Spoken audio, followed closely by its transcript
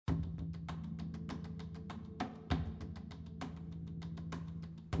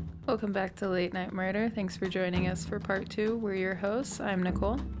Welcome back to Late Night Murder. Thanks for joining us for part 2. We're your hosts. I'm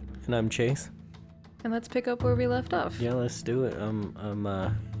Nicole. And I'm Chase. And let's pick up where we left off. Yeah, let's do it.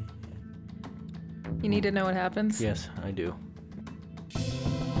 You need to know what happens? Yes, I do.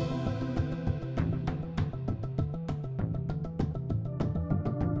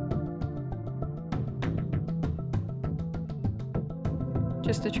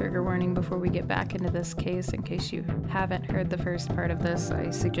 Just a trigger warning before we get back into this case. In case you haven't heard the first part of this, I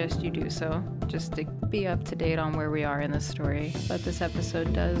suggest you do so, just to be up to date on where we are in the story. But this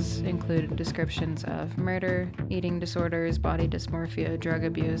episode does include descriptions of murder, eating disorders, body dysmorphia, drug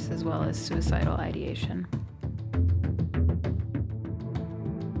abuse, as well as suicidal ideation.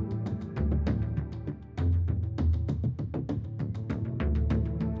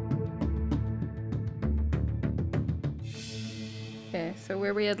 Okay, so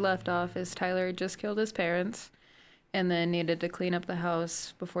where we had left off is Tyler had just killed his parents and then needed to clean up the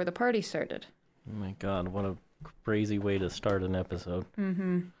house before the party started. Oh my god, what a crazy way to start an episode.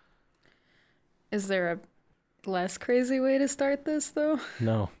 Mm-hmm. Is there a less crazy way to start this, though?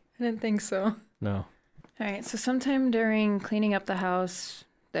 No. I didn't think so. No. All right, so sometime during cleaning up the house,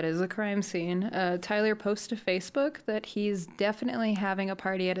 that is a crime scene, Tyler posts to Facebook that he's definitely having a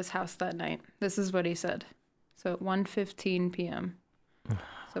party at his house that night. This is what he said. So at 1:15 p.m.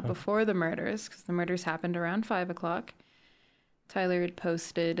 So before the murders, because the murders happened around 5 o'clock, Tyler had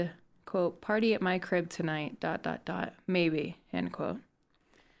posted, quote, "Party at my crib tonight, ... maybe," end quote.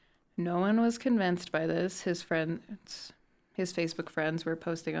 No one was convinced by this. His Facebook friends were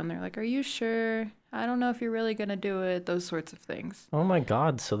posting on there like, "Are you sure? I don't know if you're really going to do it," those sorts of things. Oh my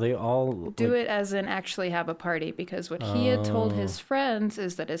god, so they all... Do it as in actually have a party, because what he had told his friends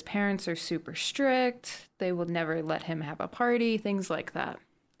is that his parents are super strict, they will never let him have a party, things like that.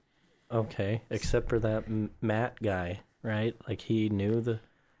 Okay, except for that Matt guy, right? Like he knew the...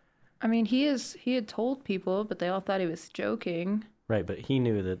 I mean, he had told people, but they all thought he was joking. Right, but he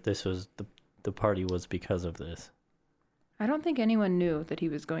knew that this was... the party was because of this. I don't think anyone knew that he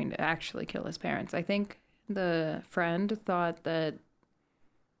was going to actually kill his parents. I think the friend thought that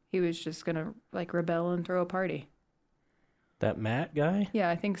he was just going to, like, rebel and throw a party. That Matt guy? Yeah,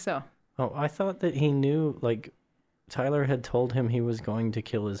 I think so. Oh, I thought that he knew, like, Tyler had told him he was going to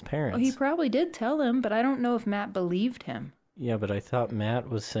kill his parents. Well, he probably did tell him, but I don't know if Matt believed him. Yeah, but I thought Matt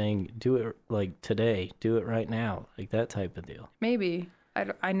was saying, do it, like, today. Do it right now. Like, that type of deal. Maybe.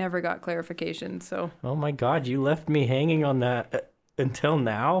 I never got clarification, so... Oh my god, you left me hanging on that until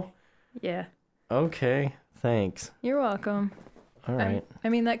now? Yeah. Okay, thanks. You're welcome. All right. I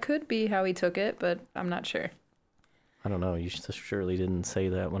mean, that could be how he took it, but I'm not sure. I don't know, you surely didn't say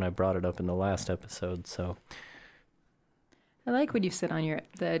that when I brought it up in the last episode, so... I like when you sit on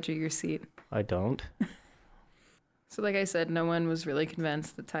the edge of your seat. I don't. So like I said, no one was really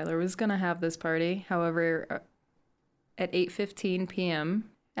convinced that Tyler was going to have this party. However, at 8:15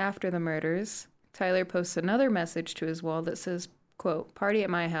 p.m., after the murders, Tyler posts another message to his wall that says, quote, "Party at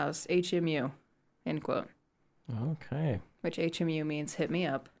my house, HMU," end quote. Okay. Which HMU means hit me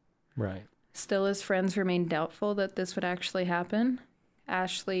up. Right. Still, his friends remained doubtful that this would actually happen.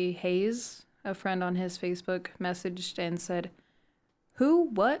 Ashley Hayes, a friend on his Facebook, messaged and said, "Who?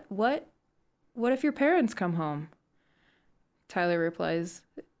 What? What if your parents come home?" Tyler replies,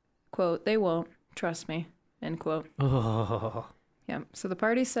 quote, "They won't. Trust me," end quote. Oh. Yeah, so the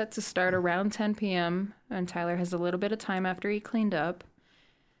party's set to start around 10 p.m., and Tyler has a little bit of time after he cleaned up.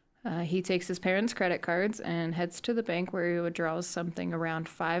 He takes his parents' credit cards and heads to the bank where he withdraws something around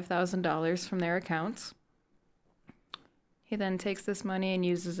 $5,000 from their accounts. He then takes this money and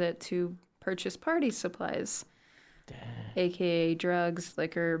uses it to purchase party supplies, aka drugs,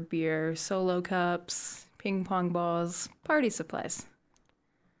 liquor, beer, solo cups, ping pong balls, party supplies.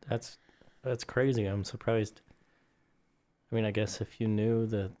 That's crazy. I'm surprised. I mean, I guess if you knew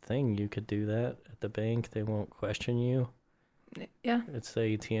the thing, you could do that at the bank. They won't question you. Yeah. It's the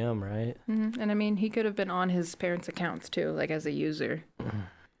ATM, right? Mm-hmm. And I mean, he could have been on his parents' accounts too, like as a user.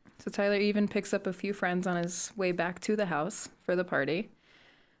 So Tyler even picks up a few friends on his way back to the house for the party.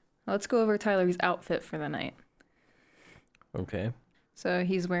 Let's go over Tyler's outfit for the night. Okay. So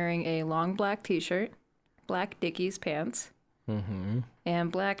he's wearing a long black t-shirt, black Dickies pants, and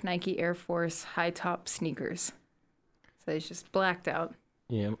black Nike Air Force high-top sneakers. So he's just blacked out.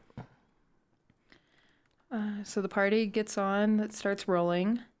 Yep. So the party gets on, it starts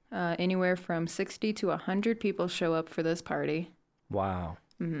rolling. Anywhere from 60 to 100 people show up for this party. Wow.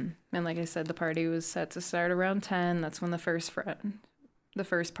 Mm-hmm. And like I said, the party was set to start around 10. That's when the first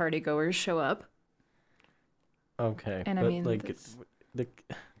party goers show up. Okay. And but I mean, like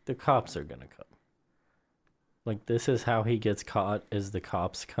the cops are gonna come. Like, this is how he gets caught, is the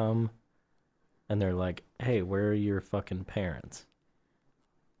cops come, and they're like, hey, where are your fucking parents?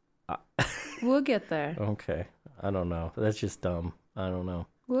 We'll get there. Okay. I don't know. That's just dumb. I don't know.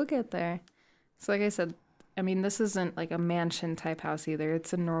 We'll get there. So like I said, I mean, this isn't like a mansion type house either.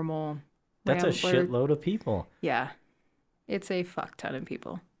 It's a normal That's a rambler. shitload of people. Yeah. It's a fuck ton of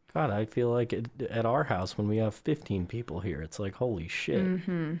people. God, I feel like at our house, when we have 15 people here, it's like, holy shit.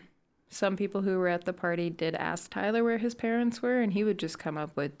 Mm-hmm. Some people who were at the party did ask Tyler where his parents were, and he would just come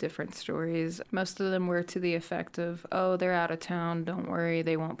up with different stories. Most of them were to the effect of, oh, they're out of town, don't worry,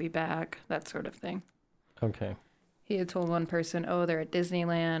 they won't be back, that sort of thing. Okay. He had told one person, oh, they're at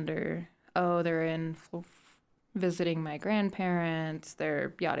Disneyland, or, oh, they're visiting my grandparents,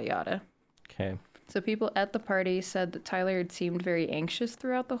 they're yada yada. Okay. So people at the party said that Tyler had seemed very anxious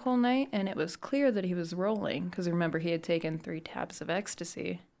throughout the whole night, and it was clear that he was rolling, because remember, he had taken 3 tabs of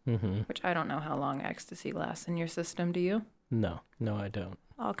ecstasy, which I don't know how long ecstasy lasts in your system, do you? No, I don't.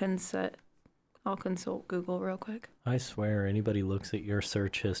 I'll consult Google real quick. I swear, anybody looks at your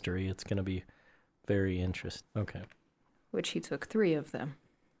search history, it's going to be very interesting. Okay. Which he took 3 of them.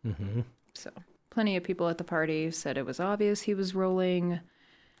 Mm-hmm. So plenty of people at the party said it was obvious he was rolling.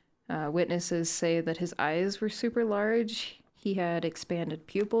 Witnesses say that his eyes were super large. He had expanded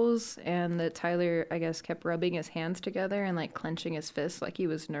pupils, and that Tyler, I guess, kept rubbing his hands together and like clenching his fists like he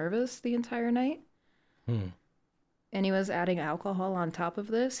was nervous the entire night. And he was adding alcohol on top of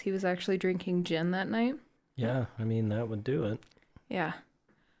this. He was actually drinking gin that night. Yeah, I mean, that would do it. Yeah.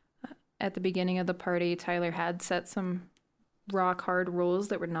 At the beginning of the party, Tyler had set some rock hard rules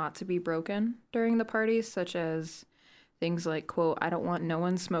that were not to be broken during the party, such as things like, quote, I don't want no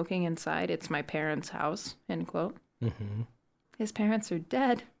one smoking inside. It's my parents' house, end quote. Mm-hmm. His parents are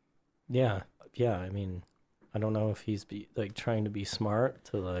dead. Yeah. I mean, I don't know if he's trying to be smart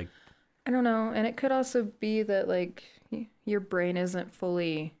to like. I don't know. And it could also be that like your brain isn't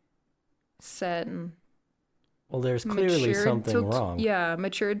fully set and Well, there's clearly something wrong. Yeah,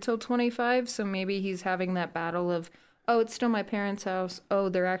 matured till 25. So maybe he's having that battle of, oh, it's still my parents' house. Oh,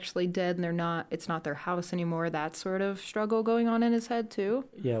 they're actually dead and it's not their house anymore. That sort of struggle going on in his head too.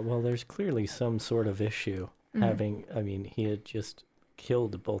 Yeah, well, there's clearly some sort of issue he had just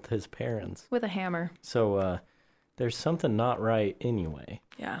killed both his parents. With a hammer. So there's something not right anyway.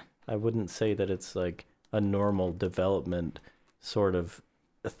 Yeah. I wouldn't say that it's like a normal development sort of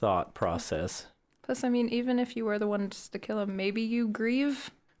thought process. Plus, I mean, even if you were the one just to kill him, maybe you grieve?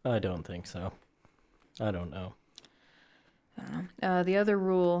 I don't think so. I don't know. The other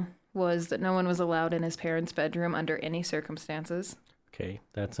rule was that no one was allowed in his parents' bedroom under any circumstances. Okay,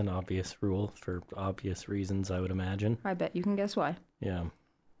 that's an obvious rule for obvious reasons, I would imagine. I bet you can guess why. Yeah.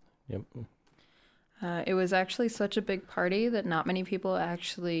 Yep. It was actually such a big party that not many people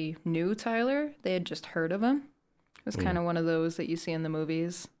actually knew Tyler. They had just heard of him. It was kind of one of those that you see in the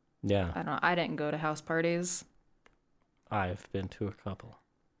movies. Yeah. I don't know. I didn't go to house parties. I've been to a couple.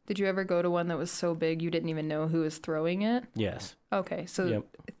 Did you ever go to one that was so big you didn't even know who was throwing it? Yes. Okay, so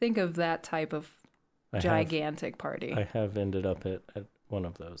think of that type of gigantic party. I have ended up at one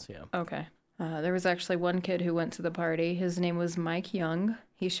of those, yeah. Okay. There was actually one kid who went to the party. His name was Mike Young.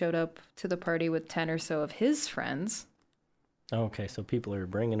 He showed up to the party with 10 or so of his friends. Okay, so people are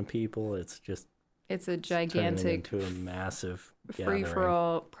bringing people. It's a gigantic, into a massive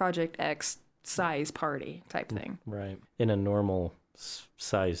free-for-all Project X size party type thing. Right. In a normal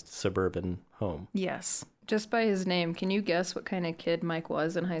sized suburban home. Yes. Just by his name, can you guess what kind of kid Mike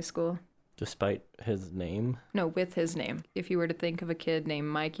was in high school? Despite his name? No, with his name. If you were to think of a kid named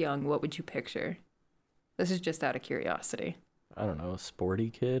Mike Young, what would you picture? This is just out of curiosity. I don't know, a sporty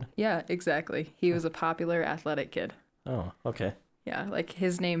kid? Yeah, exactly. He was a popular athletic kid. Oh, okay. Yeah, like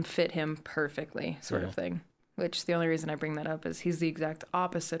his name fit him perfectly, sort of thing. Which the only reason I bring that up is he's the exact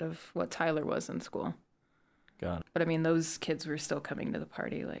opposite of what Tyler was in school. Got it. But I mean, those kids were still coming to the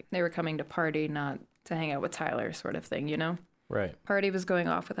party. Like, they were coming to party, not to hang out with Tyler, sort of thing, you know? Right. Party was going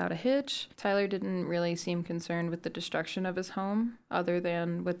off without a hitch. Tyler didn't really seem concerned with the destruction of his home, other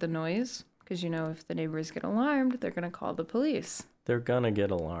than with the noise. Because, you know, if the neighbors get alarmed, they're going to call the police. They're going to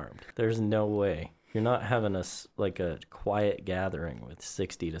get alarmed. There's no way. You're not having a quiet gathering with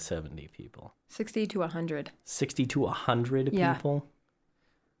 60 to 70 people. 60 to 100. 60 to 100 people?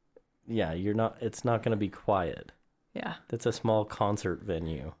 Yeah, it's not going to be quiet. Yeah. That's a small concert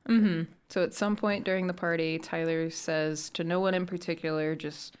venue. Mm-hmm. So at some point during the party, Tyler says to no one in particular,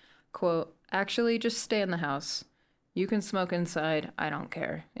 just, quote, actually just stay in the house. You can smoke inside. I don't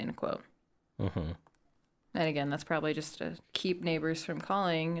care, end quote. Mm-hmm. And again, that's probably just to keep neighbors from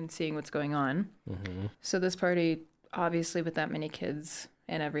calling and seeing what's going on. Mm-hmm. So this party, obviously with that many kids,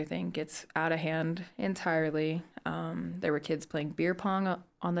 and everything gets out of hand entirely. There were kids playing beer pong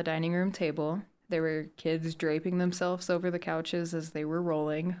on the dining room table. There were kids draping themselves over the couches as they were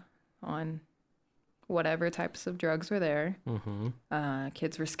rolling on whatever types of drugs were there.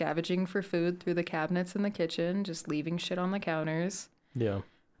 Kids were scavenging for food through the cabinets in the kitchen, just leaving shit on the counters. Yeah.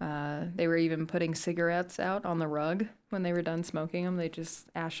 They were even putting cigarettes out on the rug when they were done smoking them. They just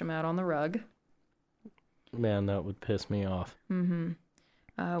ash them out on the rug. Man, that would piss me off.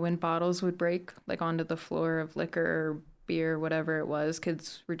 When bottles would break, like onto the floor of liquor or beer, whatever it was,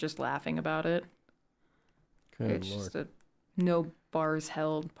 kids were just laughing about it. Good It's Lord. just a no bars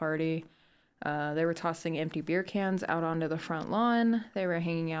held party. They were tossing empty beer cans out onto the front lawn. They were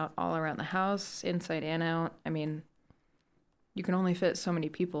hanging out all around the house, inside and out. I mean, you can only fit so many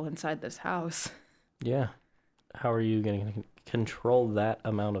people inside this house. Yeah. How are you going to control that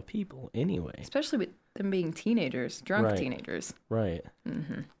amount of people anyway? Especially with them being teenagers, drunk Right. teenagers. Right.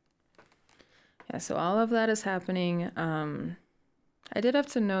 Yeah, so all of that is happening. I did have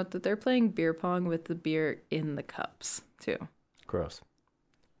to note that they're playing beer pong with the beer in the cups, too. Gross.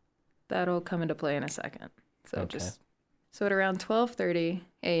 That'll come into play in a second. So Okay. So at around 12:30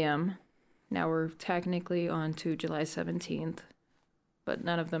 a.m., now we're technically on to July 17th, but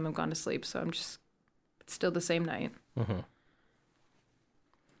none of them have gone to sleep, so it's still the same night.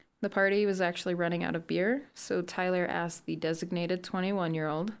 The party was actually running out of beer, so Tyler asked the designated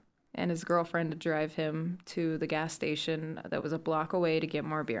 21-year-old and his girlfriend to drive him to the gas station that was a block away to get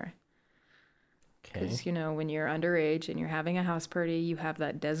more beer. Okay. Because, when you're underage and you're having a house party, you have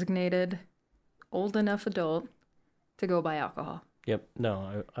that designated old enough adult to go buy alcohol. Yep.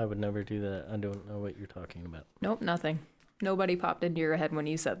 No, I would never do that. I don't know what you're talking about. Nope, nothing. Nobody popped into your head when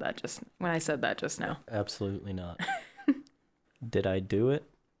I said that just now. Absolutely not. Did I do it?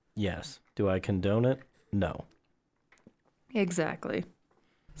 Yes. Do I condone it? No. Exactly.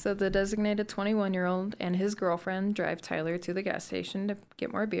 So the designated 21-year-old and his girlfriend drive Tyler to the gas station to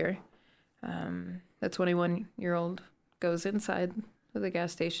get more beer. The 21-year-old goes inside the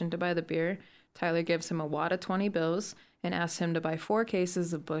gas station to buy the beer. Tyler gives him a wad of 20 bills and asks him to buy 4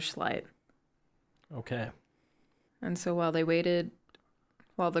 cases of Busch Light. Okay. And so while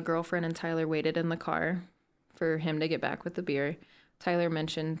the girlfriend and Tyler waited in the car for him to get back with the beer, Tyler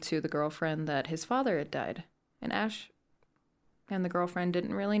mentioned to the girlfriend that his father had died. And Ash and the girlfriend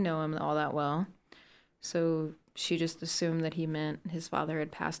didn't really know him all that well. So she just assumed that he meant his father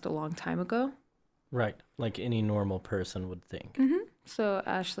had passed a long time ago. Right. Like any normal person would think. So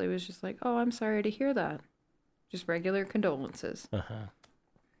Ashley was just like, "Oh, I'm sorry to hear that." Just regular condolences.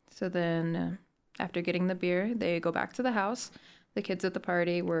 So then after getting the beer, they go back to the house. The kids at the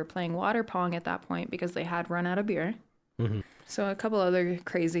party were playing water pong at that point because they had run out of beer. So a couple other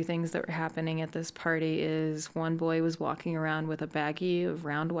crazy things that were happening at this party is one boy was walking around with a baggie of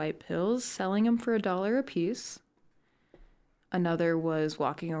round white pills, selling them for $1 a piece. Another was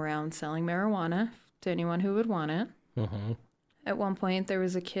walking around selling marijuana to anyone who would want it. At one point, there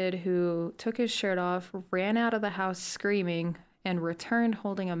was a kid who took his shirt off, ran out of the house screaming, and returned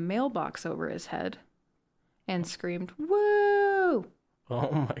holding a mailbox over his head and screamed, "Woo!"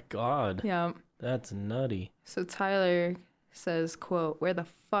 Oh my God. Yeah. That's nutty. So Tyler says, quote, "Where the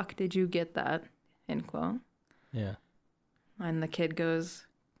fuck did you get that?" End quote. Yeah. And the kid goes,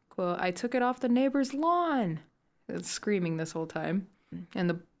 quote, "I took it off the neighbor's lawn." It's screaming this whole time. And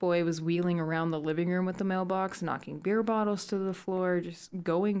the boy was wheeling around the living room with the mailbox, knocking beer bottles to the floor, just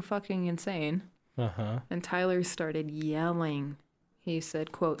going fucking insane. And Tyler started yelling. He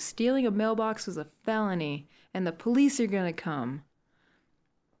said, quote, "Stealing a mailbox was a felony, and the police are gonna come.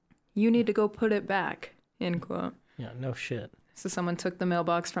 You need to go put it back," end quote. Yeah, no shit. So someone took the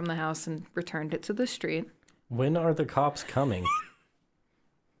mailbox from the house and returned it to the street. When are the cops coming?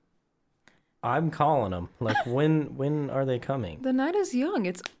 I'm calling them. Like, when are they coming? The night is young.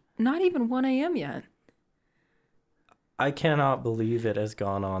 It's not even 1 a.m. yet. I cannot believe it has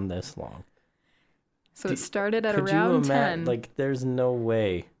gone on this long. So it started at Could you around imagine? 10. Like, there's no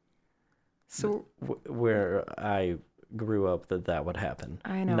way So where I grew up that would happen.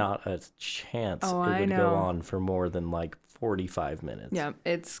 I know. Not a chance Oh, it I would know. go on for more than like 45 minutes. yeah,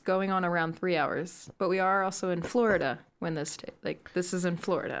 it's going on around 3 hours. But we are also in Florida when this is in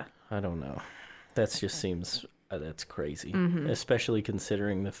Florida. I don't know. That just seems that's crazy, Mm-hmm. especially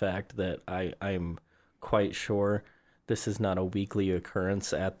considering the fact that I'm quite sure this is not a weekly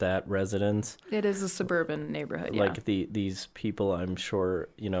occurrence at that residence. It is a suburban neighborhood. Yeah. Like these people, I'm sure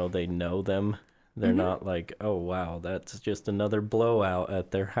they know them. They're not like, oh wow, that's just another blowout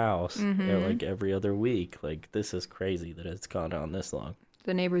at their house. Like every other week. Like this is crazy that it's gone on this long.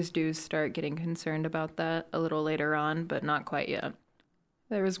 The neighbors do start getting concerned about that a little later on, but not quite yet.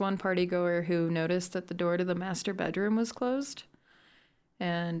 There was one party goer who noticed that the door to the master bedroom was closed,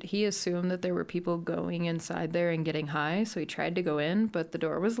 and he assumed that there were people going inside there and getting high, so he tried to go in, but the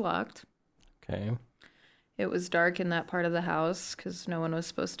door was locked. Okay. It was dark in that part of the house because no one was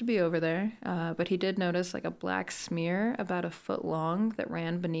supposed to be over there, but he did notice like a black smear about a foot long that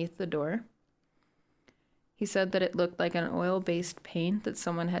ran beneath the door. He said that it looked like an oil-based paint that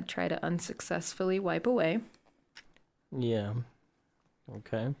someone had tried to unsuccessfully wipe away. Yeah.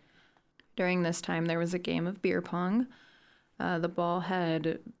 Okay. During this time, there was a game of beer pong. The ball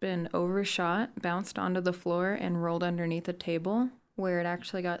had been overshot, bounced onto the floor, and rolled underneath a table, where it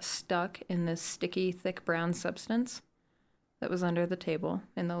actually got stuck in this sticky, thick brown substance that was under the table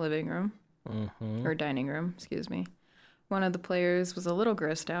in the living room, or dining room, excuse me. One of the players was a little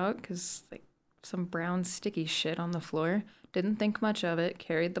grossed out because like some brown sticky shit on the floor. Didn't think much of it,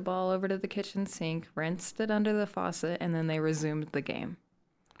 carried the ball over to the kitchen sink, rinsed it under the faucet, and then they resumed the game.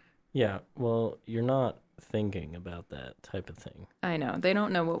 Yeah, well, you're not thinking about that type of thing. I know. They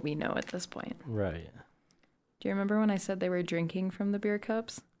don't know what we know at this point. Right. Do you remember when I said they were drinking from the beer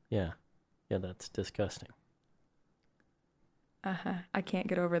cups? Yeah. Yeah, that's disgusting. I can't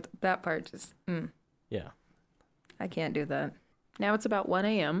get over that part. Yeah. I can't do that. Now it's about 1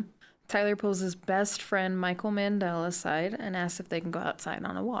 a.m. Tyler pulls his best friend Michael Mandel aside and asks if they can go outside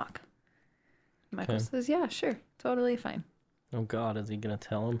on a walk. Michael says, yeah, sure, totally fine. Oh, God, is he going to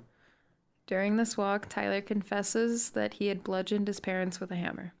tell him? During this walk, Tyler confesses that he had bludgeoned his parents with a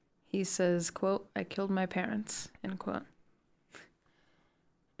hammer. He says, quote, I killed my parents, end quote.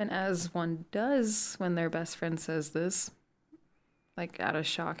 And as one does when their best friend says this, like out of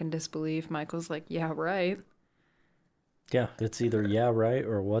shock and disbelief, Michael's like, yeah, right. Yeah, it's either yeah, right,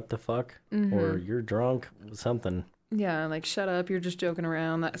 or what the fuck, or you're drunk, something. Yeah, like, shut up, you're just joking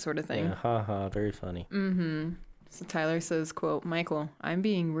around, that sort of thing. Yeah, haha, very funny. So Tyler says, quote, Michael, I'm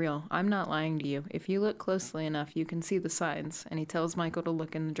being real. I'm not lying to you. If you look closely enough, you can see the signs. And he tells Michael to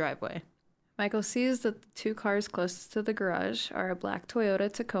look in the driveway. Michael sees that the two cars closest to the garage are a black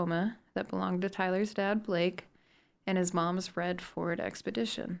Toyota Tacoma that belonged to Tyler's dad, Blake, and his mom's red Ford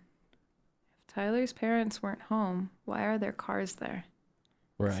Expedition. If Tyler's parents weren't home, why are their cars there?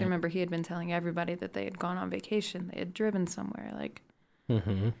 Right. So remember, he had been telling everybody that they had gone on vacation. They had driven somewhere, like...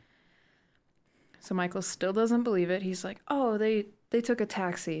 So Michael still doesn't believe it. He's like, oh, they took a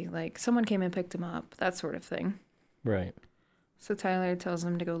taxi. Like, someone came and picked him up. That sort of thing. Right. So Tyler tells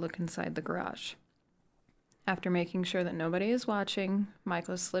him to go look inside the garage. After making sure that nobody is watching,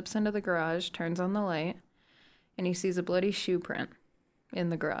 Michael slips into the garage, turns on the light, and he sees a bloody shoe print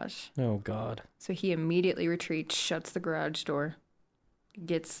in the garage. Oh, God. So he immediately retreats, shuts the garage door,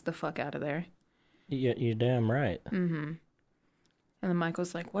 gets the fuck out of there. Yeah, you're damn right. And then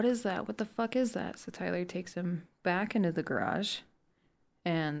Michael's like, what is that? What the fuck is that? So Tyler takes him back into the garage,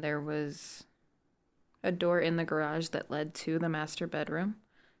 and there was a door in the garage that led to the master bedroom.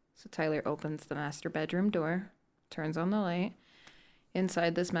 So Tyler opens the master bedroom door, turns on the light.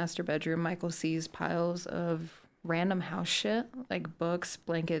 Inside this master bedroom, Michael sees piles of random house shit, like books,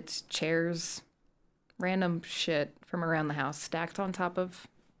 blankets, chairs, random shit from around the house stacked on top of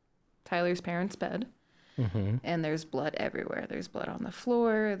Tyler's parents' bed. And there's blood everywhere. There's blood on the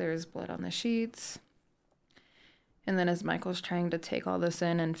floor. There's blood on the sheets. And then as Michael's trying to take all this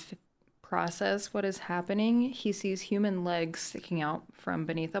in and process what is happening, he sees human legs sticking out from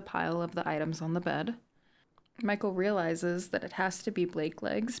beneath a pile of the items on the bed. Michael realizes that it has to be Blake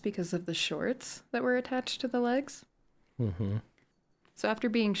legs because of the shorts that were attached to the legs. So after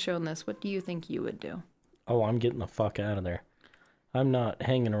being shown this, what do you think you would do? Oh, I'm getting the fuck out of there. I'm not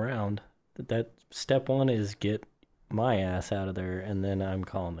hanging around. That step one is get my ass out of there, and then I'm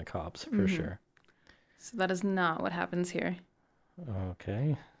calling the cops for sure. So that is not what happens here.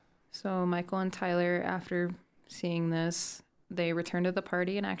 Okay. So Michael and Tyler, after seeing this, they return to the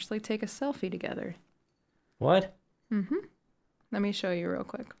party and actually take a selfie together. What? Let me show you real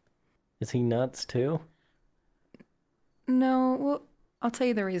quick. Is he nuts too? No, well, I'll tell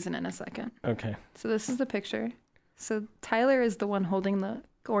you the reason in a second. Okay. So this is the picture. So Tyler is the one holding the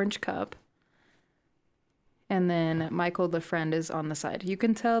orange cup. And then Michael, the friend, is on the side. You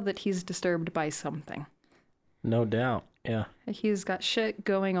can tell that he's disturbed by something. No doubt. Yeah. He's got shit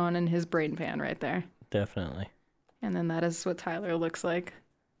going on in his brain pan right there. Definitely. And then that is what Tyler looks like.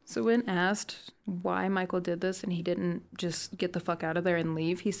 So when asked why Michael did this and he didn't just get the fuck out of there and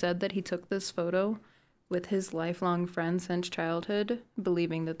leave, he said that he took this photo with his lifelong friend since childhood,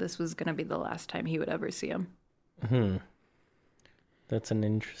 believing that this was going to be the last time he would ever see him. That's an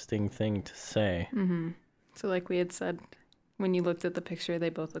interesting thing to say. So like we had said, when you looked at the picture, they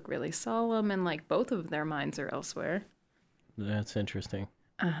both look really solemn and like both of their minds are elsewhere. That's interesting.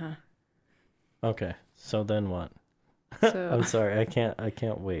 Uh-huh. Okay, so then what? So I'm sorry, I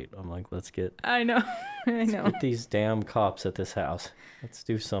can't wait. I'm like, let's get I know. I know. get these damn cops at this house. Let's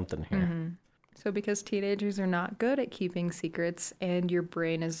do something here. Mm-hmm. So because teenagers are not good at keeping secrets and your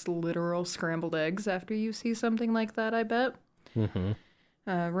brain is literal scrambled eggs after you see something like that, I bet. Mm-hmm.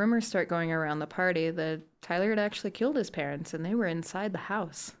 Rumors start going around the party that Tyler had actually killed his parents and they were inside the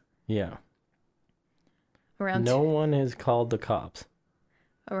house. Yeah. Around No one has called the cops.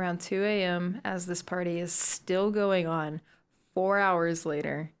 Around 2 a.m., as this party is still going on, 4 hours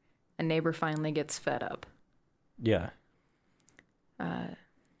later, a neighbor finally gets fed up. Yeah.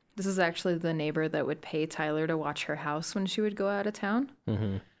 This is actually the neighbor that would pay Tyler to watch her house when she would go out of town.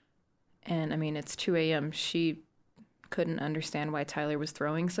 Mm-hmm. And I mean, it's 2 a.m. She couldn't understand why Tyler was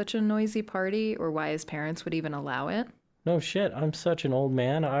throwing such a noisy party or why his parents would even allow it. No shit, I'm such an old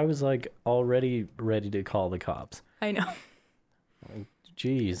man. I was like already ready to call the cops. I know.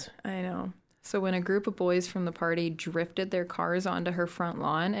 Jeez. I know. So when a group of boys from the party drifted their cars onto her front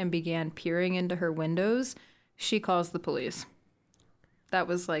lawn and began peering into her windows, she calls the police. That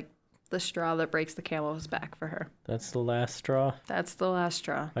was like the straw that breaks the camel's back for her. That's the last straw? That's the last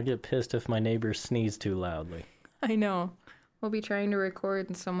straw. I get pissed if my neighbors sneeze too loudly. I know. We'll be trying to record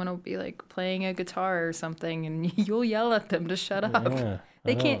and someone will be like playing a guitar or something and you'll yell at them to shut up. Yeah,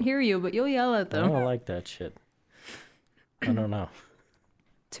 They can't hear you, but you'll yell at I them. don't like that shit. I don't know.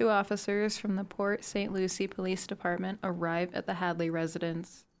 2 officers from the Port St. Lucie Police Department arrive at the Hadley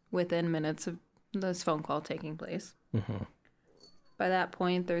residence within minutes of this phone call taking place. Mm-hmm. By that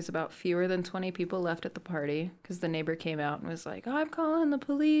point, there's about fewer than 20 people left at the party because the neighbor came out and was like, I'm calling the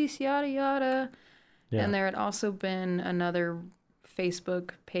police, yada, yada. Yeah. And there had also been another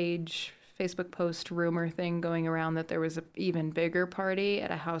Facebook post rumor thing going around that there was an even bigger party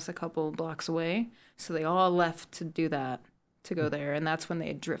at a house a couple blocks away. So they all left to do that, to go there. And that's when they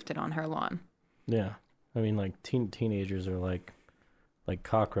had drifted on her lawn. Yeah. I mean, like, teenagers are like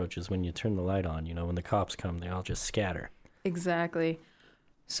cockroaches when you turn the light on. You know, when the cops come, they all just scatter. Exactly.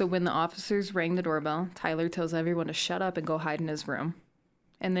 So when the officers rang the doorbell, Tyler tells everyone to shut up and go hide in his room.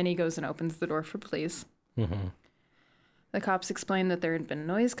 And then he goes and opens the door for police. Mm-hmm. The cops explain that there had been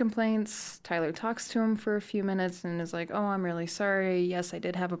noise complaints. Tyler talks to him for a few minutes and is like, oh, I'm really sorry. Yes, I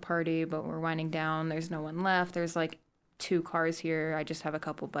did have a party, but we're winding down. There's no one left. There's like 2 cars here. I just have a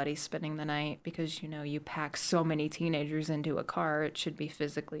couple buddies spending the night because, you know, you pack so many teenagers into a car. It should be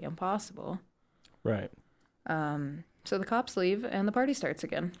physically impossible. Right. So the cops leave and the party starts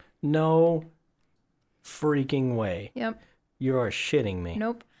again. No freaking way. Yep. You are shitting me.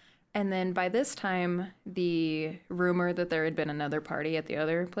 Nope. And then by this time, the rumor that there had been another party at the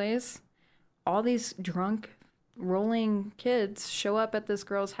other place, all these drunk, rolling kids show up at this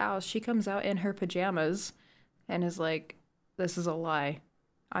girl's house. She comes out in her pajamas and is like, this is a lie.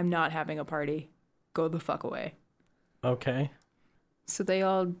 I'm not having a party. Go the fuck away. Okay. So they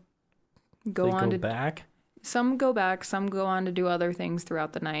all go They on go to... back? Some go back, some go on to do other things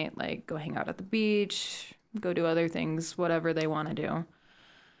throughout the night, like go hang out at the beach, go do other things, whatever they want to do.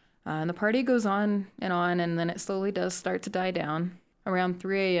 And the party goes on, and then it slowly does start to die down. Around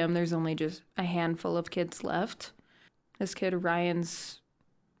 3 a.m., there's only just a handful of kids left. This kid, Ryan's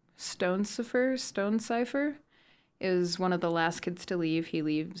Stonecipher, is one of the last kids to leave. He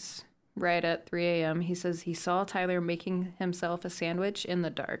leaves right at 3 a.m. He says he saw Tyler making himself a sandwich in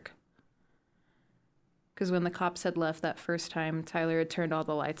the dark. Because when the cops had left that first time, Tyler had turned all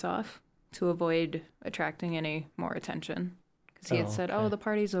the lights off to avoid attracting any more attention. Because he had said, okay. oh, the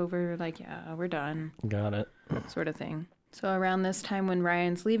party's over. Like, yeah, we're done. Got it. Sort of thing. So around this time when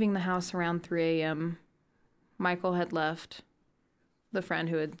Ryan's leaving the house around 3 a.m., Michael had left, the friend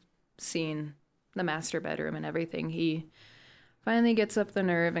who had seen the master bedroom and everything. He finally gets up the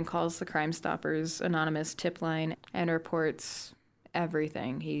nerve and calls the Crime Stoppers anonymous tip line and reports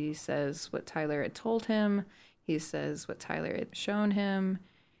everything. He says what Tyler had told him. He says what Tyler had shown him.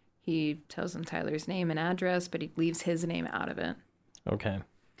 He tells him Tyler's name and address, but he leaves his name out of it. Okay.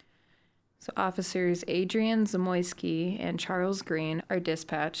 So officers Adrian Zamoyski and Charles Green are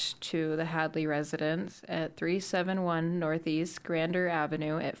dispatched to the Hadley residence at 371 Northeast Grander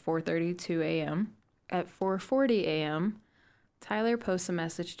Avenue at 4:32 a.m. At 4:40 a.m., Tyler posts a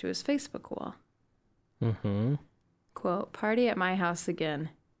message to his Facebook wall. Mm-hmm. Quote, party at my house again,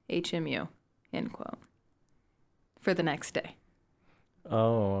 HMU, end quote. For the next day.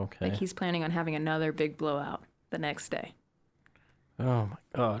 Oh, okay. Like he's planning on having another big blowout the next day. Oh my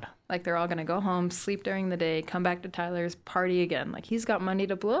God. Like they're all going to go home, sleep during the day, come back to Tyler's, party again. Like he's got money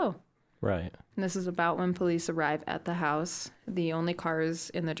to blow. Right. And this is about when police arrive at the house. The only cars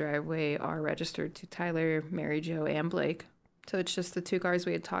in the driveway are registered to Tyler, Mary Jo, and Blake. So it's just the two cars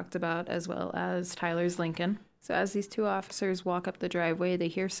we had talked about, as well as Tyler's Lincoln. So as these two officers walk up the driveway, they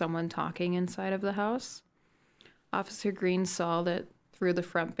hear someone talking inside of the house. Officer Green saw that through the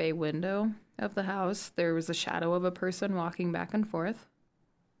front bay window of the house, there was a shadow of a person walking back and forth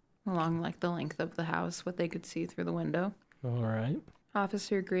along like the length of the house, what they could see through the window. All right.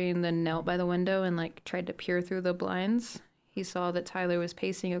 Officer Green then knelt by the window and like tried to peer through the blinds. He saw that Tyler was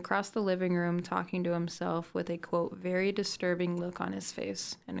pacing across the living room, talking to himself with a, quote, very disturbing look on his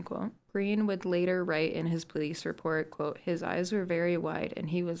face, end quote. Green would later write in his police report, quote, his eyes were very wide and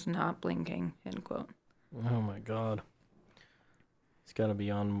he was not blinking, end quote. Oh my God. He's got to be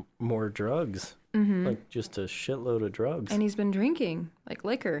on more drugs. Like just a shitload of drugs. And he's been drinking, like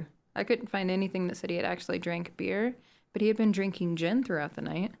liquor. I couldn't find anything that said he had actually drank beer, but he had been drinking gin throughout the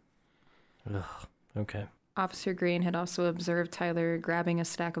night. Ugh, okay. Officer Green had also observed Tyler grabbing a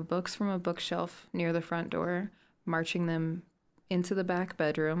stack of books from a bookshelf near the front door, marching them into the back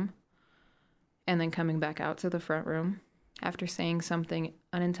bedroom, and then coming back out to the front room. After saying something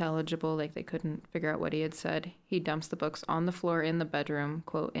unintelligible, like they couldn't figure out what he had said, he dumps the books on the floor in the bedroom,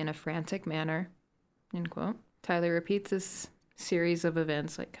 quote, in a frantic manner, end quote. Tyler repeats this series of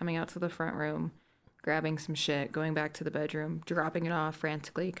events, like coming out to the front room, grabbing some shit, going back to the bedroom, dropping it off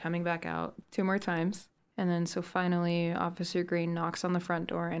frantically, coming back out 2 more times. And then so finally, Officer Green knocks on the front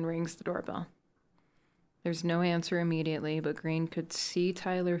door and rings the doorbell. There's no answer immediately, but Green could see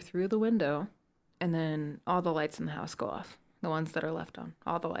Tyler through the window, and then all the lights in the house go off. The ones that are left on.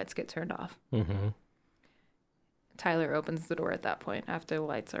 All the lights get turned off. Tyler opens the door at that point after the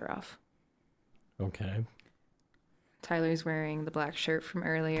lights are off. Okay. Tyler's wearing the black shirt from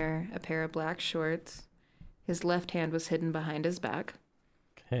earlier, a pair of black shorts. His left hand was hidden behind his back.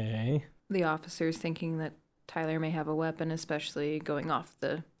 Okay. The officers, thinking that Tyler may have a weapon, especially going off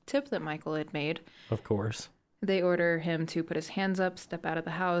the tip that Michael had made. Of course. They order him to put his hands up, step out of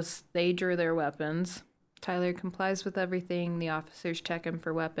the house. They drew their weapons. Tyler complies with everything. The officers check him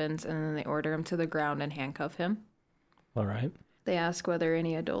for weapons, and then they order him to the ground and handcuff him. All right. They ask whether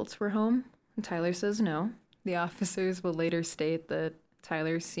any adults were home, and Tyler says no. The officers will later state that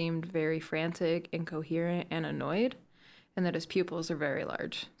Tyler seemed very frantic, incoherent, and annoyed, and that his pupils are very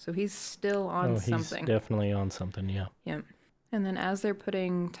large. So he's still on something. He's definitely on something, yeah. Yeah. And then as they're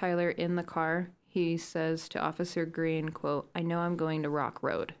putting Tyler in the car, he says to Officer Green, quote, I know I'm going to Rock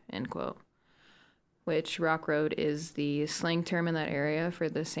Road, end quote. Which Rock Road is the slang term in that area for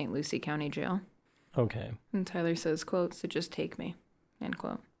the St. Lucie County Jail. Okay. And Tyler says, quote, so just take me, end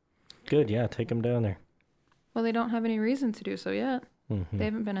quote. Good, yeah, take him down there. Well, they don't have any reason to do so yet. They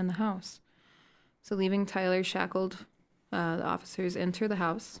haven't been in the house. So leaving Tyler shackled, the officers enter the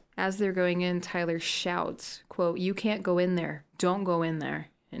house. As they're going in, Tyler shouts, quote, you can't go in there. Don't go in there,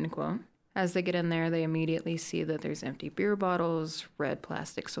 end quote. As they get in there, they immediately see that there's empty beer bottles, red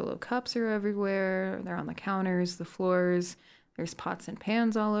plastic Solo cups are everywhere. They're on the counters, the floors. There's pots and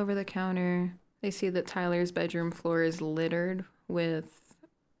pans all over the counter. They see that Tyler's bedroom floor is littered with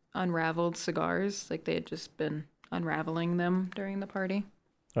unraveled cigars, like they had just been unraveling them during the party.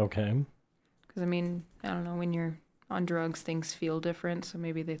 Okay. Because, I mean, I don't know, when you're on drugs, things feel different, so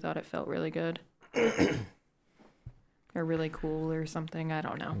maybe they thought it felt really good. Or really cool or something, I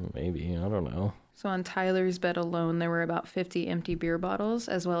don't know. Maybe, I don't know. So on Tyler's bed alone, there were about 50 empty beer bottles,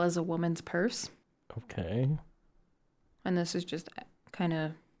 as well as a woman's purse. Okay. And this is just kind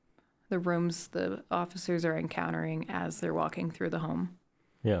of the rooms the officers are encountering as they're walking through the home.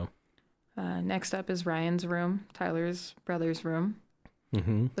 Yeah. Next up is Ryan's room, Tyler's brother's room.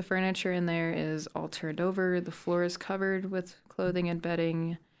 The furniture in there is all turned over. The floor is covered with clothing and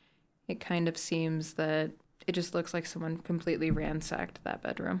bedding. It kind of seems that it just looks like someone completely ransacked that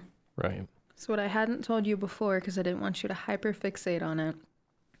bedroom. Right. So what I hadn't told you before, because I didn't want you to hyperfixate on it,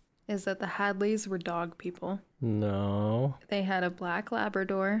 is that the Hadleys were dog people. No. They had a black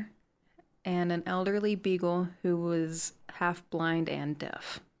Labrador and an elderly beagle who was half blind and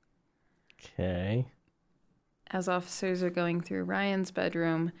deaf. Okay. As officers are going through Ryan's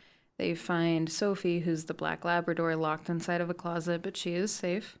bedroom, they find Sophie, who's the black Labrador, locked inside of a closet, but she is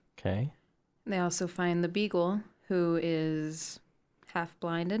safe. Okay. They also find the beagle, who is half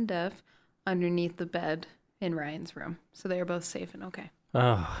blind and deaf, underneath the bed in Ryan's room. So they are both safe and okay.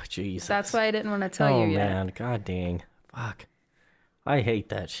 Oh, Jesus. That's why I didn't want to tell you yet. Oh, man. God dang. Fuck. I hate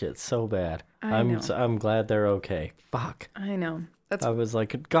that shit so bad. I know. I'm glad they're okay. Fuck. I know. I was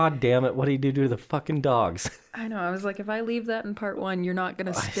like, God damn it, what do you do to the fucking dogs? I know. I was like, if I leave that in part 1, you're not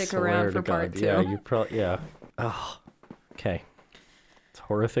going to stick around for part 2. Yeah, you probably, yeah. Oh, okay. It's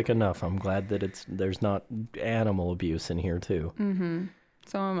horrific enough. I'm glad that there's not animal abuse in here, too.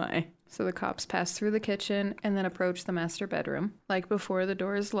 So am I. So the cops pass through the kitchen and then approach the master bedroom. Like before, the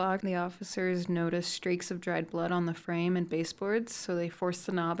door is locked. The officers notice streaks of dried blood on the frame and baseboards, so they force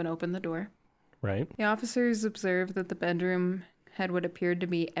the knob and open the door. Right. The officers observe that the bedroom had what appeared to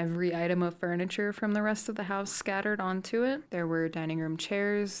be every item of furniture from the rest of the house scattered onto it. There were dining room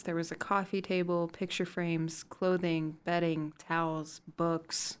chairs, there was a coffee table, picture frames, clothing, bedding, towels,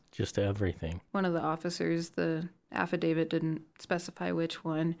 books. Just everything. One of the officers, the affidavit didn't specify which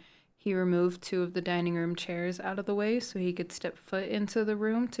one, he removed 2 of the dining room chairs out of the way so he could step foot into the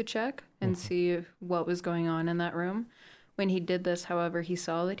room to check and see what was going on in that room. When he did this, however, he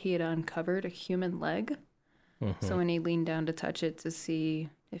saw that he had uncovered a human leg. So when he leaned down to touch it to see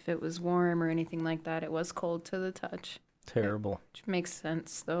if it was warm or anything like that, it was cold to the touch. Terrible. Which makes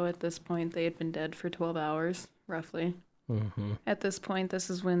sense, though. At this point, they had been dead for 12 hours, roughly. At this point,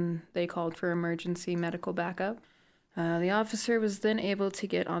 this is when they called for emergency medical backup. The officer was then able to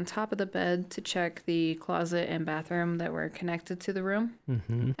get on top of the bed to check the closet and bathroom that were connected to the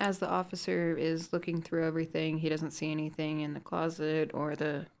room. As the officer is looking through everything, he doesn't see anything in the closet or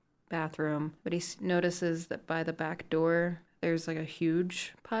the bathroom, but he notices that by the back door, there's like a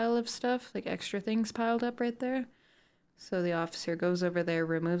huge pile of stuff, like extra things piled up right there. So the officer goes over there,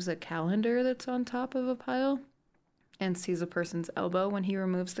 removes a calendar that's on top of a pile, and sees a person's elbow when he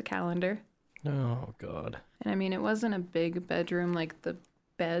removes the calendar. Oh, God. And I mean, it wasn't a big bedroom. Like, the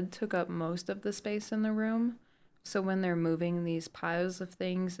bed took up most of the space in the room. So when they're moving these piles of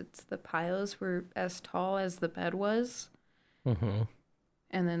things, the piles were as tall as the bed was.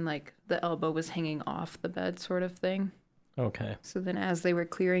 And then, like, the elbow was hanging off the bed sort of thing. Okay. So then as they were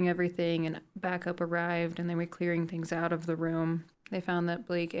clearing everything and backup arrived and they were clearing things out of the room, they found that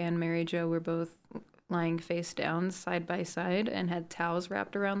Blake and Mary Jo were both lying face down side by side and had towels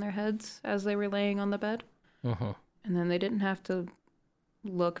wrapped around their heads as they were laying on the bed. And then they didn't have to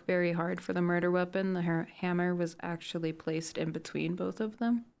look very hard for the murder weapon. The hammer was actually placed in between both of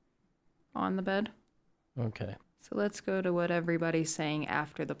them on the bed. Okay. So let's go to what everybody's saying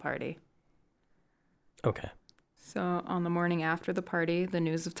after the party. Okay. So on the morning after the party, the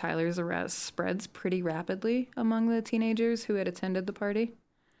news of Tyler's arrest spreads pretty rapidly among the teenagers who had attended the party.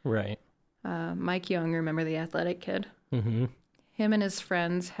 Right. Mike Young, remember the athletic kid? Him and his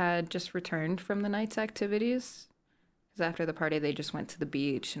friends had just returned from the night's activities. Because after the party, they just went to the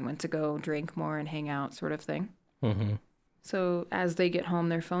beach and went to go drink more and hang out sort of thing. So as they get home,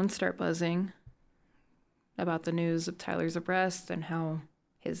 their phones start buzzing about the news of Tyler's arrest and how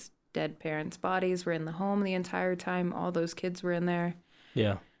his dead parents' bodies were in the home the entire time. All those kids were in there.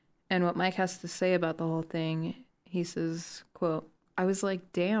 Yeah. And what Mike has to say about the whole thing, he says, quote, "I was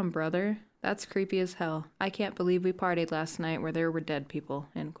like, damn, brother, that's creepy as hell. I can't believe we partied last night where there were dead people,"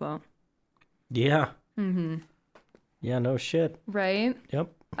 end quote. Yeah. Yeah, no shit. Right? Yep.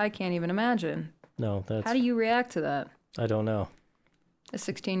 I can't even imagine. No, that's... How do you react to that? I don't know. A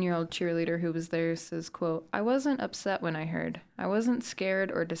 16-year-old cheerleader who was there says, quote, "I wasn't upset when I heard. I wasn't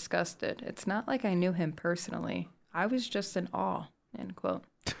scared or disgusted. It's not like I knew him personally. I was just in awe," end quote.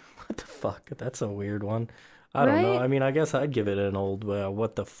 What the fuck? That's a weird one. I don't know. I mean, I guess I'd give it an old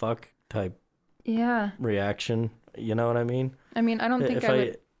what the fuck type reaction. You know what I mean? I mean, I don't think if I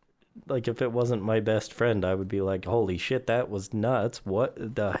would... Like, if it wasn't my best friend, I would be like, holy shit, that was nuts.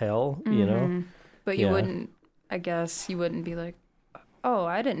 What the hell? You know? But you wouldn't, I guess, you wouldn't be like, oh,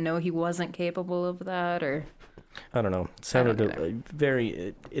 I didn't know he wasn't capable of that, or... I don't know. It sounded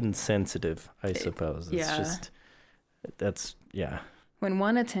very insensitive, I suppose. It's just... That's... Yeah. When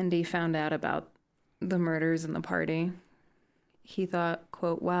one attendee found out about the murders and the party, he thought,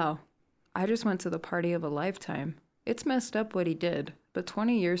 quote, "Wow, I just went to the party of a lifetime. It's messed up what he did, but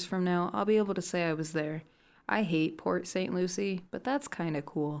 20 years from now, I'll be able to say I was there. I hate Port St. Lucie, but that's kind of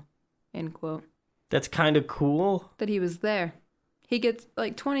cool," end quote. That's kind of cool? That he was there. He gets,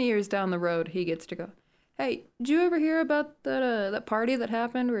 like, 20 years down the road, he gets to go, "Hey, did you ever hear about that party that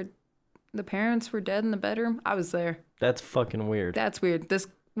happened where the parents were dead in the bedroom? I was there." That's fucking weird. That's weird.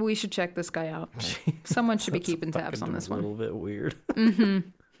 We should check this guy out. Someone should be keeping tabs on this one. A little bit weird.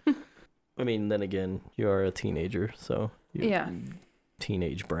 I mean, then again, you are a teenager, so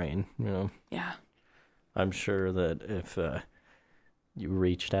teenage brain, you know. Yeah. I'm sure that if you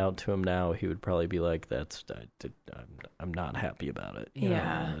reached out to him now, he would probably be like, I'm not happy about it. You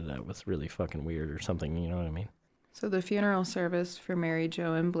know, that was really fucking weird or something, you know what I mean? So the funeral service for Mary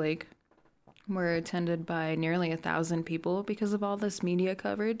Jo and Blake were attended by nearly 1,000 people because of all this media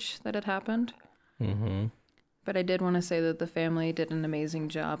coverage that had happened. But I did want to say that the family did an amazing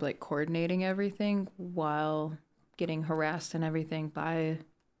job, like, coordinating everything while getting harassed and everything by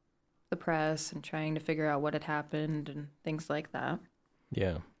the press and trying to figure out what had happened and things like that.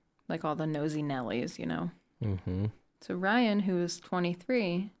 Yeah. Like all the nosy Nellies, you know. Mm-hmm. So Ryan, who was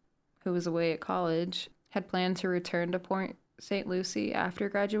 23, who was away at college, had planned to return to Port St. Lucie after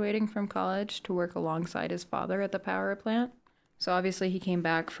graduating from college to work alongside his father at the power plant. So obviously he came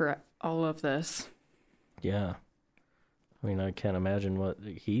back for all of this. Yeah. I mean, I can't imagine what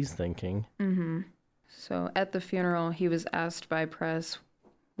he's thinking. Mm-hmm. So at the funeral, he was asked by press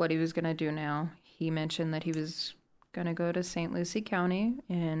what he was going to do now. He mentioned that he was going to go to St. Lucie County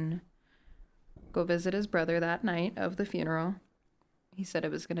and go visit his brother that night of the funeral. He said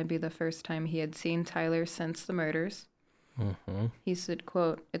it was going to be the first time he had seen Tyler since the murders. Mm-hmm. He said,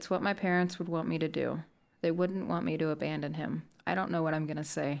 quote, "It's what my parents would want me to do. They wouldn't want me to abandon him. I don't know what I'm going to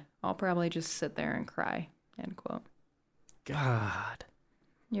say. I'll probably just sit there and cry," end quote. God.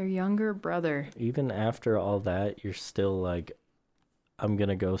 Your younger brother. Even after all that, you're still like, I'm going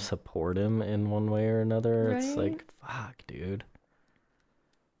to go support him in one way or another. Right? It's like, fuck, dude.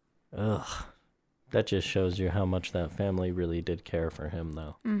 Ugh. That just shows you how much that family really did care for him,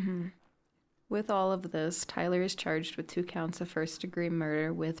 though. Mm-hmm. With all of this, Tyler is charged with 2 counts of first-degree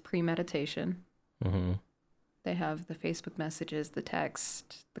murder with premeditation. Mm-hmm. They have the Facebook messages, the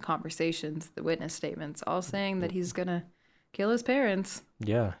text, the conversations, the witness statements, all saying that he's going to kill his parents.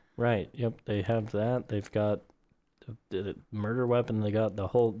 Yeah, right. Yep, they have that. They've got the murder weapon. They got the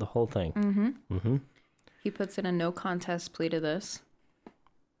whole thing. Mm-hmm. Mm-hmm. He puts in a no contest plea to this.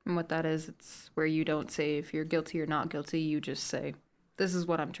 And what that is, it's where you don't say if you're guilty or not guilty. You just say, this is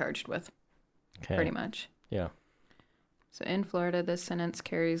what I'm charged with. Okay. Pretty much. Yeah. So in Florida, this sentence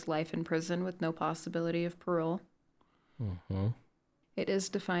carries life in prison with no possibility of parole. Mm-hmm. It is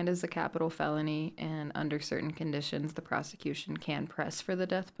defined as a capital felony, and under certain conditions, the prosecution can press for the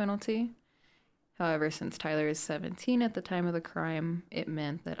death penalty. However, since Tyler is 17 at the time of the crime, it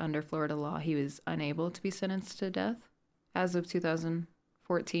meant that under Florida law, he was unable to be sentenced to death as of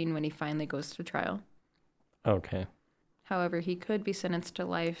 2014 when he finally goes to trial. Okay. However, he could be sentenced to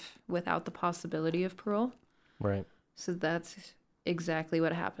life without the possibility of parole. Right. So that's exactly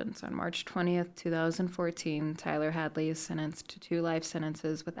what happens. On March 20th, 2014, Tyler Hadley is sentenced to 2 life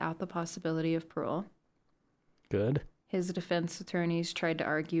sentences without the possibility of parole. Good. His defense attorneys tried to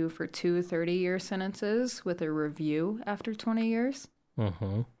argue for 2 30-year sentences with a review after 20 years.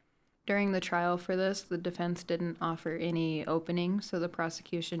 Mm-hmm. During the trial for this, the defense didn't offer any opening, so the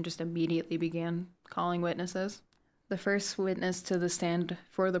prosecution just immediately began calling witnesses. The first witness to the stand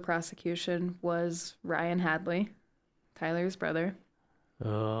for the prosecution was Ryan Hadley, Tyler's brother.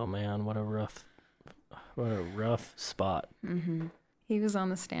 Oh man, what a rough spot. Mm-hmm. He was on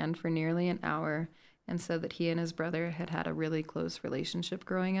the stand for nearly an hour and said that he and his brother had had a really close relationship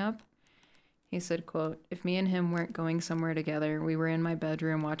growing up. He said, quote, "If me and him weren't going somewhere together, we were in my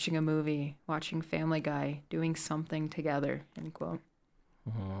bedroom watching a movie, watching Family Guy, doing something together," end quote.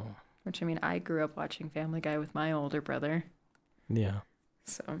 Oh. Which, I mean, I grew up watching Family Guy with my older brother. Yeah.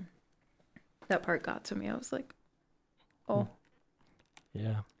 So that part got to me. I was like, oh.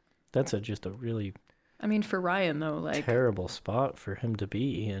 Yeah. That's just a really I mean, for Ryan, though, like... terrible spot for him to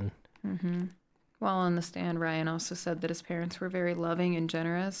be in. Mm-hmm. While on the stand, Ryan also said that his parents were very loving and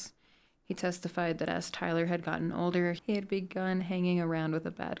generous. He testified that as Tyler had gotten older, he had begun hanging around with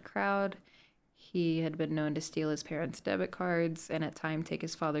a bad crowd. He had been known to steal his parents' debit cards and at times take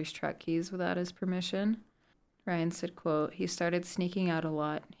his father's truck keys without his permission. Ryan said, quote, "He started sneaking out a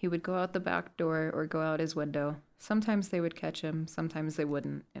lot. He would go out the back door or go out his window. Sometimes they would catch him, sometimes they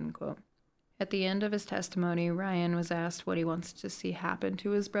wouldn't," end quote. At the end of his testimony, Ryan was asked what he wants to see happen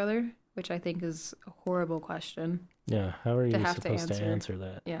to his brother, which I think is a horrible question. Yeah, how are you have supposed to to answer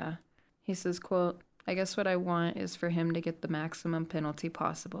that? Yeah. He says, quote, "I guess what I want is for him to get the maximum penalty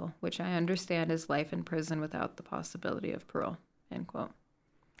possible, which I understand is life in prison without the possibility of parole," end quote.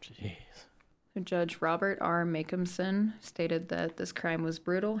 Jeez. Judge Robert R. Makeumson stated that this crime was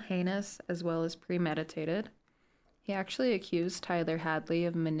brutal, heinous, as well as premeditated. He actually accused Tyler Hadley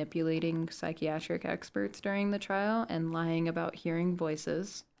of manipulating psychiatric experts during the trial and lying about hearing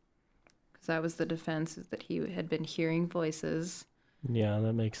voices. Because that was the defense, is that he had been hearing voices. Yeah,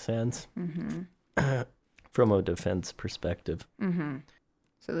 that makes sense. Mm-hmm. From a defense perspective. Mm-hmm.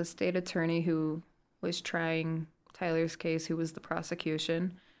 So the state attorney who was trying Tyler's case, who was the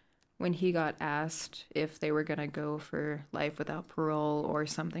prosecution, when he got asked if they were going to go for life without parole or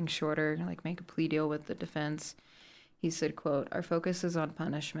something shorter, like make a plea deal with the defense, he said, quote, "Our focus is on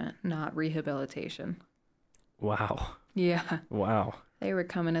punishment, not rehabilitation." Wow. Yeah. Wow. They were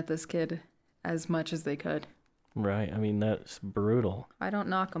coming at this kid as much as they could. Right. I mean, that's brutal. I don't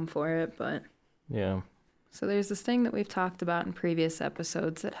knock them for it, but... Yeah. So there's this thing that we've talked about in previous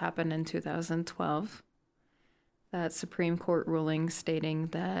episodes that happened in 2012. that Supreme Court ruling stating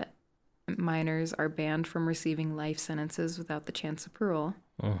that minors are banned from receiving life sentences without the chance of parole.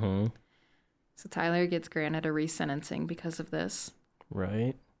 Mm-hmm. So Tyler gets granted a resentencing because of this.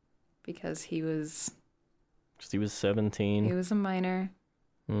 Right. Because he was 17. He was a minor.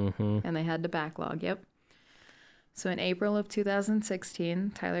 Mm-hmm. And they had to backlog, yep. So in April of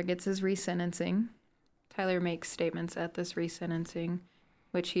 2016, Tyler gets his resentencing. Tyler makes statements at this resentencing,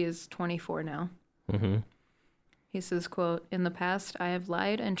 which he is 24 now. Mm-hmm. He says, quote, "In the past, I have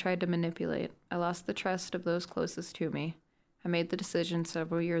lied and tried to manipulate. I lost the trust of those closest to me. I made the decision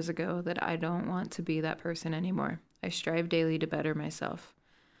several years ago that I don't want to be that person anymore. I strive daily to better myself.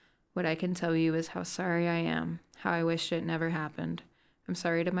 What I can tell you is how sorry I am, how I wish it never happened. I'm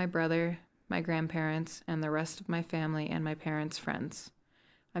sorry to my brother, my grandparents, and the rest of my family and my parents' friends.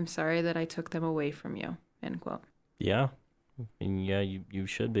 I'm sorry that I took them away from you," end quote. Yeah. And yeah, you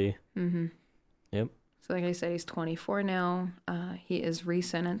should be. Mm-hmm. Yep. So like I said, he's 24 now. He is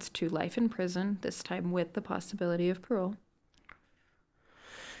resentenced to life in prison, this time with the possibility of parole.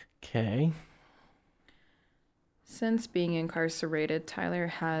 Okay. Since being incarcerated, Tyler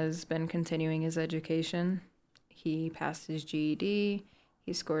has been continuing his education. He passed his GED.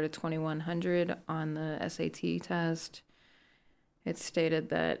 He scored a 2100 on the SAT test. It's stated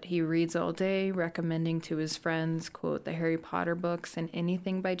that he reads all day, recommending to his friends, quote, the Harry Potter books and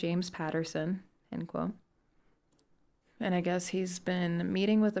anything by James Patterson, end quote. And I guess he's been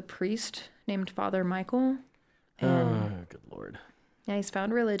meeting with a priest named Father Michael. Oh, good Lord. Yeah, he's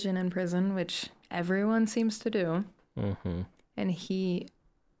found religion in prison, which everyone seems to do. Mm-hmm.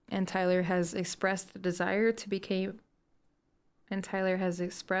 And Tyler has expressed a desire to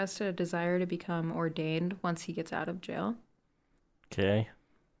become ordained once he gets out of jail. Okay.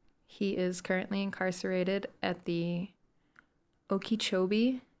 He is currently incarcerated at the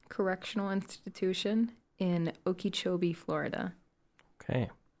Okeechobee Correctional Institution in Okeechobee, Florida. Okay.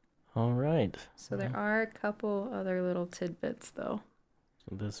 All right. So there are a couple other little tidbits, though.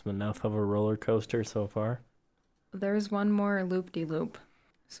 So this is enough of a roller coaster so far? There's one more loop-de-loop.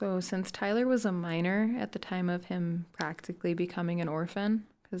 So since Tyler was a minor at the time of him practically becoming an orphan,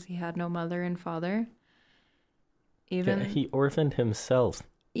 because he had no mother and father, he orphaned himself.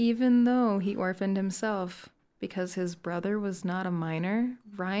 Even though he orphaned himself, because his brother was not a minor,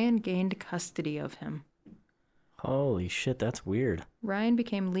 Ryan gained custody of him. Holy shit, that's weird. Ryan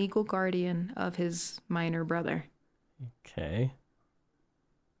became legal guardian of his minor brother. Okay.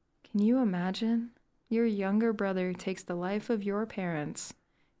 Can you imagine? Your younger brother takes the life of your parents,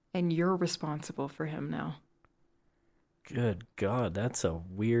 and you're responsible for him now. Good God, that's a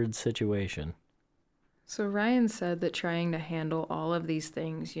weird situation. So Ryan said that trying to handle all of these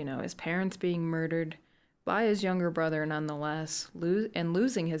things, his parents being murdered by his younger brother nonetheless,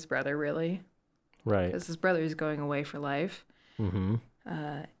 losing his brother, really. Right. Because his brother is going away for life. Mm-hmm.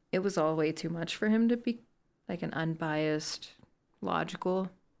 It was all way too much for him to be like an unbiased, logical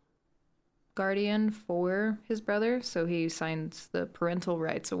guardian for his brother. So he signs the parental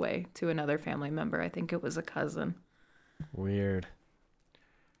rights away to another family member. I think it was a cousin. Weird.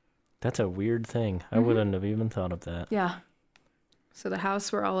 That's a weird thing. I wouldn't have even thought of that. Yeah. So the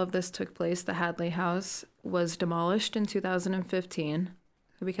house where all of this took place, the Hadley house, was demolished in 2015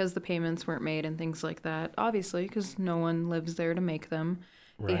 because the payments weren't made and things like that. Obviously, because no one lives there to make them.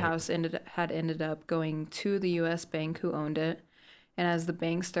 Right. The house had ended up going to the U.S. bank who owned it. And as the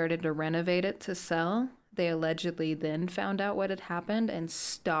bank started to renovate it to sell, they allegedly then found out what had happened and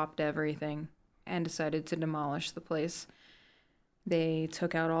stopped everything and decided to demolish the place. They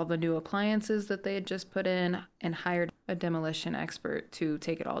took out all the new appliances that they had just put in and hired a demolition expert to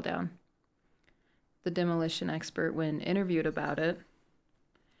take it all down. The demolition expert, when interviewed about it,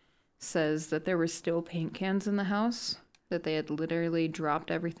 says that there were still paint cans in the house, that they had literally dropped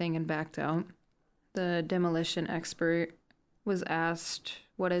everything and backed out. The demolition expert was asked,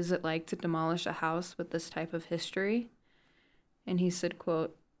 what is it like to demolish a house with this type of history? And he said,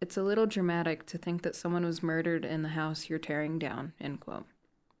 quote, "It's a little dramatic to think that someone was murdered in the house you're tearing down," end quote.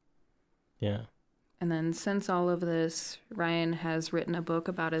 Yeah. And then since all of this, Ryan has written a book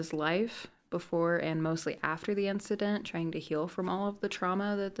about his life before and mostly after the incident, trying to heal from all of the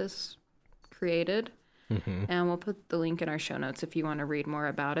trauma that this created. Mm-hmm. And we'll put the link in our show notes if you want to read more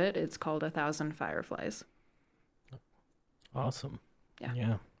about it. It's called 1,000 Fireflies. Awesome.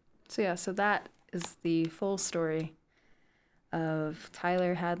 Yeah. So that is the full story of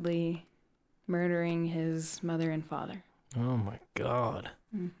Tyler Hadley murdering his mother and father. Oh my God.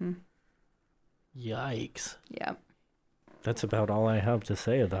 Mm-hmm. Yikes. Yeah. That's about all I have to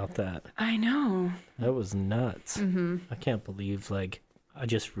say about that. I know. That was nuts. Mm-hmm. I can't believe, I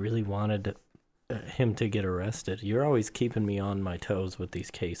just really wanted him to get arrested. You're always keeping me on my toes with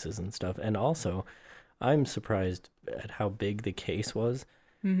these cases and stuff. And also, I'm surprised at how big the case was,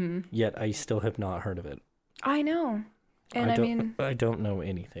 yet I still have not heard of it. I know. And I don't know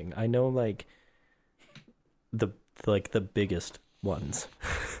anything. I know like the biggest ones.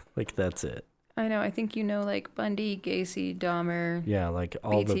 Like that's it. I know. I think you know like Bundy, Gacy, Dahmer. Yeah, like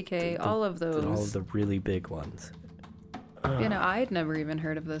all BTK, all of those. All of the really big ones. I'd never even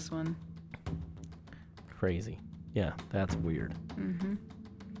heard of this one. Crazy. Yeah, that's weird.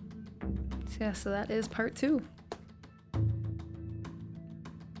 So that is part 2.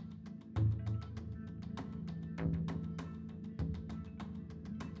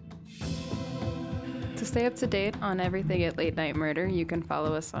 To stay up to date on everything at Late Night Murder, you can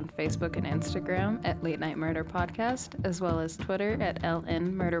follow us on Facebook and Instagram at Late Night Murder Podcast, as well as Twitter at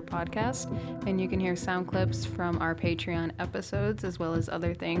LN Murder Podcast. And you can hear sound clips from our Patreon episodes, as well as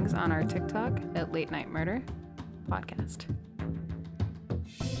other things on our TikTok at Late Night Murder Podcast.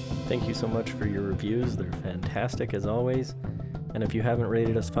 Thank you so much for your reviews. They're fantastic as always. And if you haven't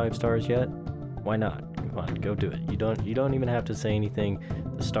rated us 5 stars yet, why not? Come on, go do it. You don't even have to say anything.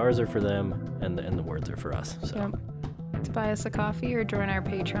 The stars are for them, and the words are for us. So. Yep. To buy us a coffee or join our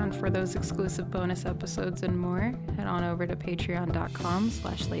Patreon for those exclusive bonus episodes and more, head on over to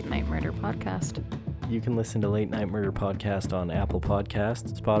patreon.com/Late Night Murder Podcast. You can listen to Late Night Murder Podcast on Apple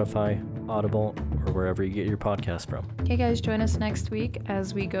Podcasts, Spotify, Audible, or wherever you get your podcast from. Hey guys, join us next week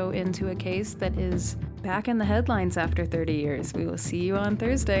as we go into a case that is back in the headlines after 30 years. We will see you on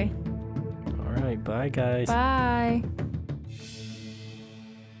Thursday. All right, bye guys. Bye.